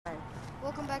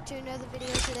back to another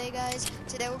video today, guys.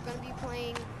 Today we're gonna be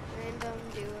playing random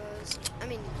duos.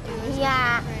 Duos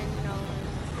Yeah. with my friend Nolan.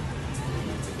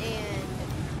 And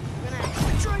we're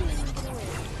gonna try and win.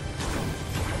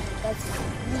 That's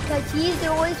because he's the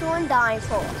always one dying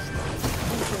first.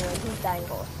 He's dying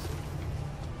first.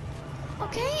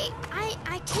 Okay,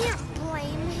 I can't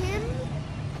blame him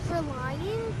for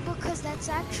lying because that's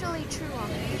actually true.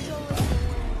 I'm usually the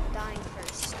one dying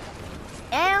first.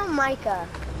 And Micah.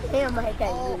 Oh,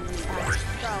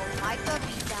 bro, Micah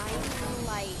be dying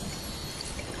like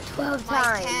 12 my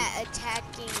times. cat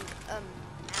attacking a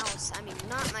mouse. I mean,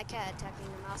 not my cat attacking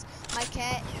the mouse. My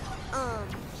cat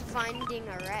finding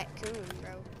a raccoon,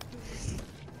 bro.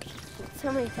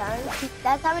 So many times.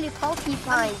 That's how many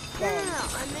porcupines. No,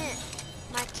 I meant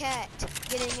my cat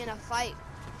getting in a fight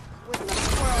with the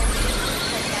squirrel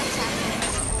because that's happening.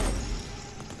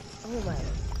 Oh my.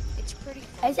 It's pretty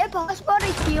fun. Is it possible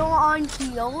to heal on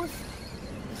heals?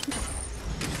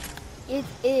 It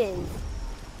is.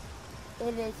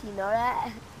 It is, you know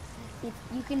that?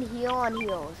 You can heal on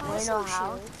heals. I don't know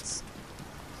how. Shields,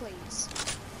 please.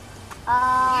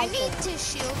 You You need to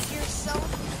shield yourself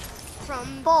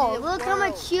from the look how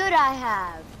much world. shield I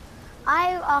have.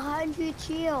 I have 100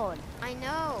 shield. I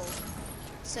know.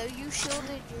 So you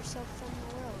shielded yourself from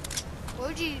the world. What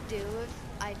would you do if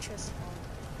I trust fall?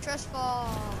 Trust fall.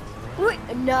 Wait,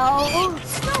 no. No.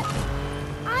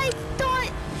 I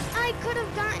thought I could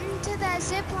have gotten to that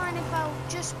zip line if I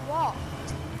just walked.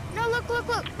 No, look,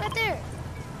 right there.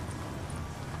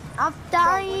 I'm Bro,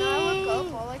 dying. when I look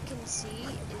up, all I can see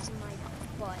is my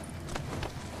butt.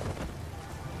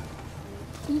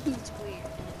 It's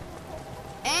weird.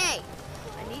 Hey,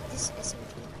 I need this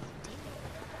SMG.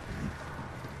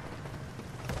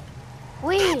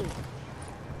 Wait.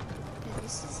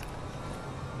 This is.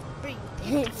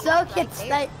 So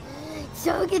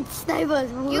can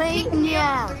snipers You right picked me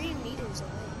now. up 3 meters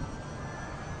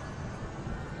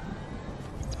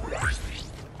away.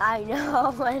 I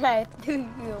know when I threw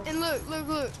you. And look.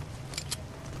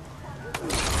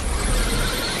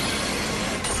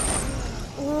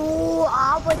 Oh,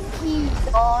 I was key.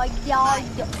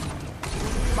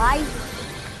 Bye.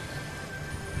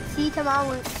 See you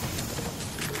tomorrow.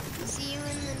 See you in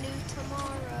the new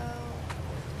tomorrow.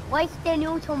 What's the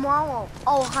new tomorrow?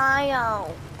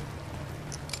 Ohio.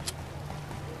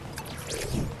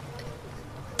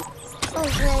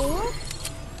 Ohio.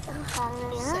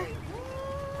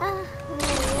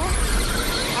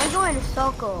 I'm going to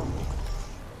circle.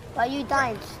 But you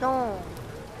died stone.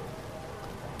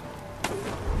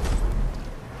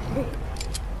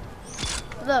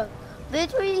 Look,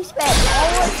 literally spent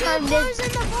all the time Boys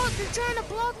in the boat, they're trying to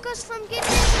block us from getting in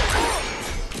the boat.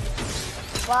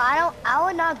 Well, I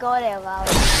would not go there, Val.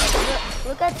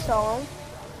 Look at Soul.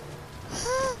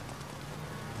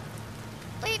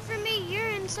 Wait for me, you're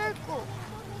in circle.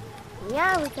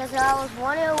 Yeah, because I was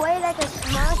running away like a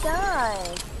smart guy.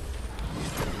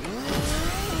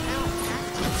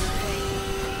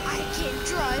 I can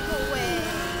drive away.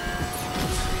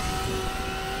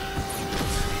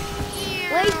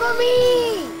 Wait for me!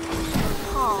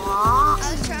 Aww. I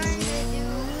was trying to do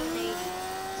 180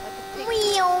 so I could pick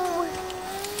Meow.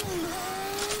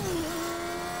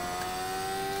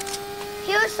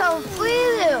 Here's some free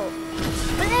loot.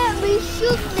 Let me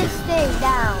shoot this thing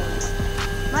down.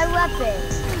 My weapon.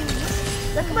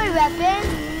 Look at my weapon.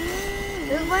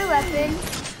 Look at my weapon.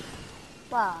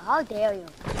 Wow, how dare you.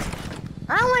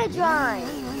 I want to drive.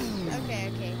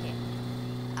 Okay.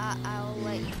 I'll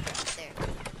let you go there.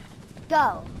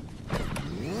 Go.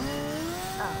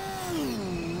 Oh.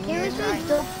 Can we drive?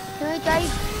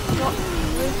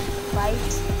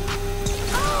 Right?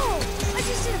 Oh! I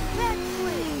just did a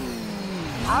backflip.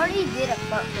 I already did a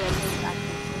front flip.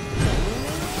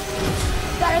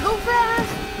 Gotta go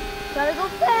fast. You know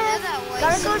that white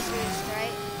Gotta go. scissors,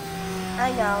 right? I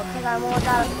know, because I'm almost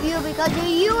out of fuel because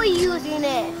you were using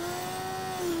it.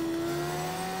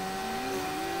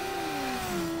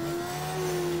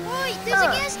 Wait, there's a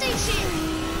gas station.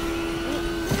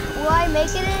 Will I make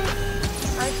it in?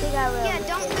 I think I will. Yeah,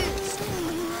 don't boost.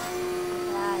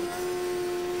 Right.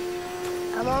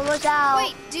 I'm almost out.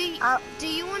 Wait, do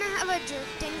you want to have a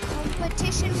drifting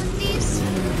competition with these?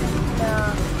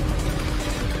 No.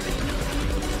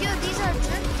 Yo, these are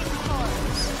drifting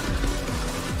cars.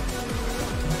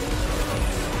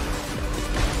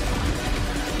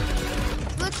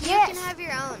 Look, you can have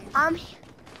your own.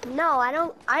 No, I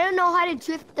don't know how to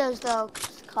drift those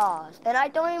cars, and I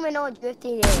don't even know what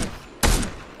drifting is.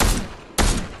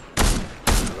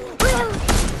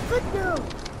 Good no.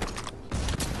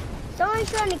 Someone's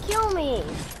trying to kill me.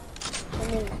 In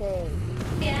this thing.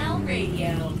 Now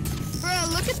radio. Bro,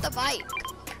 look at the bike.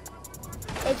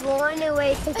 It's rolling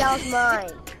away because that was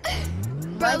mine.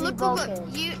 Bro, Mine's look.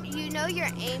 broken. You know your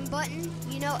aim button?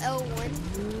 You know L1?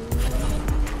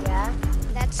 Yeah,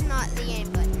 That's not the aim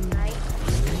button, right?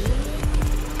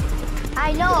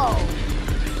 I know.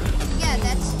 Yeah,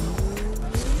 that's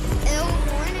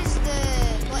L1 is the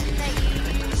button that you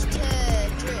use to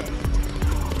drift.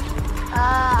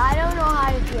 I don't know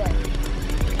how to drift.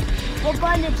 What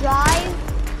button to drive?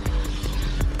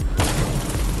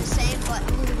 The same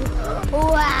button.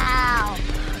 Wow!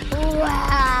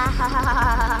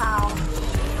 Wow!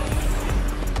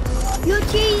 You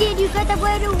cheated! You got the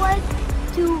better 1,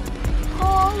 2,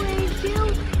 4,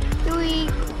 3,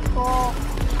 4,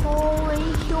 4,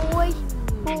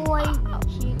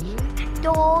 6,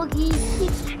 doggy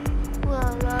 6.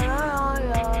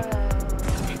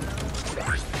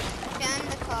 Found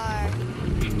the car.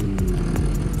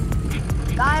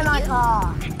 Got in my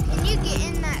car. Can you get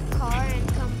in that car and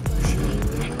come push me?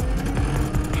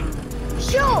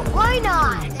 Sure, why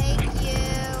not? Thank you.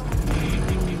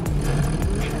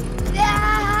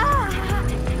 Yeah.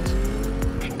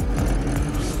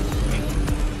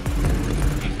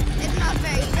 It's not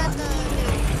fair. You got the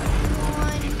new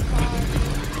one car.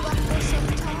 You got the same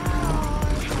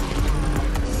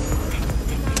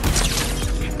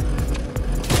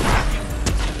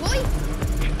Boy,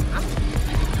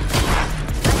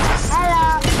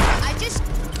 Hello. I just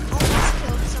almost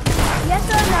killed someone. Yes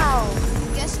or no?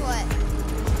 Guess what?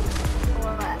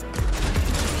 What?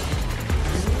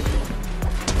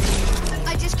 I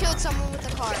just killed someone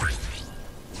with a car.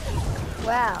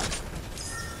 Wow.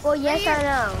 Well, yes Right or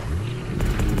no?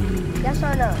 Yes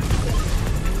or no?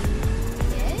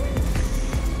 Yes.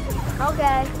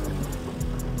 Okay.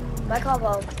 My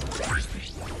combo.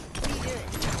 What are you doing?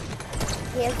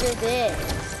 Yes, it is.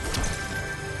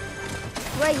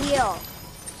 Right here.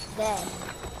 Dead.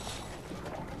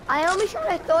 I only shot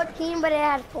at 13, but it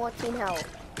had 14 health.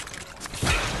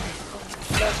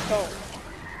 Let's go.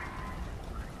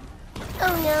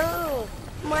 Oh no!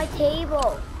 My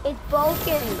table. It's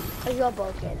broken. Oh, you're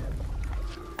broken.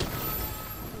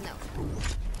 No.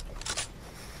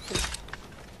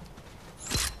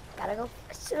 Gotta go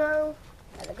slow.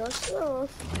 Gotta go slow.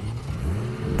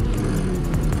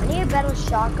 I need a better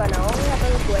shotgun. I only have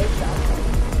a great shotgun.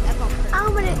 That won't hurt.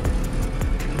 I'm gonna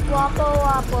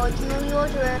Wapo Junior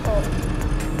Triple.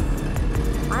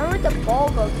 I want the ball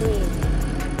go green.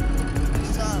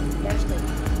 So, Next thing.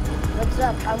 What's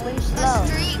up? I'm really a slow.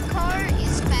 street car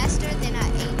is faster than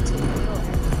an 18-wheeler.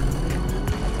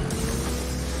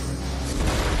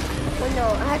 Well, no,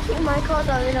 actually my car's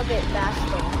a little bit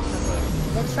faster.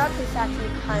 The truck is actually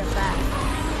kind of fast.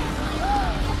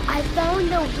 I found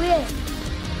the rift.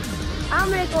 I'm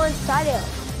gonna go inside it.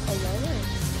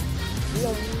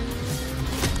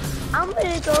 I'm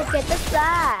gonna go get the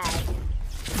flag.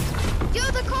 Yo,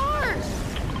 the car!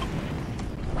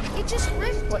 It just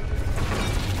rifted.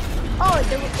 Oh,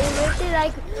 it rifted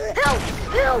like, help,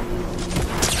 help!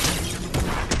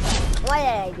 Why did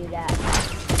I do that?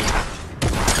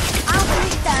 I'm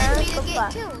gonna stand Me for to get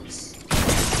fun. kills.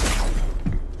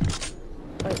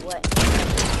 Wait, what?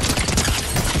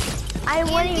 I And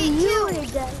wanted get you killed.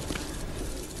 to die.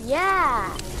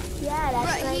 Yeah,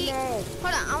 that's Bro, my he- name.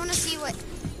 Hold on, I want to see what...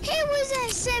 He was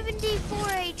at 74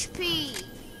 HP.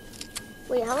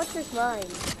 Wait, how much was mine?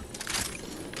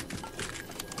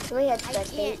 We had I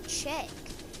second. can't check.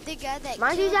 The guy that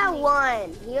Mine killed was at me.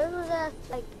 1. Yours was at,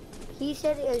 like, he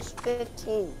said it was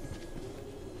 15. It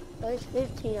was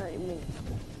 15 on me.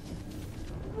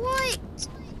 What?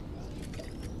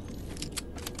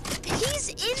 He's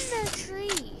in the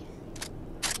tree.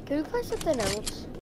 Can we play something else?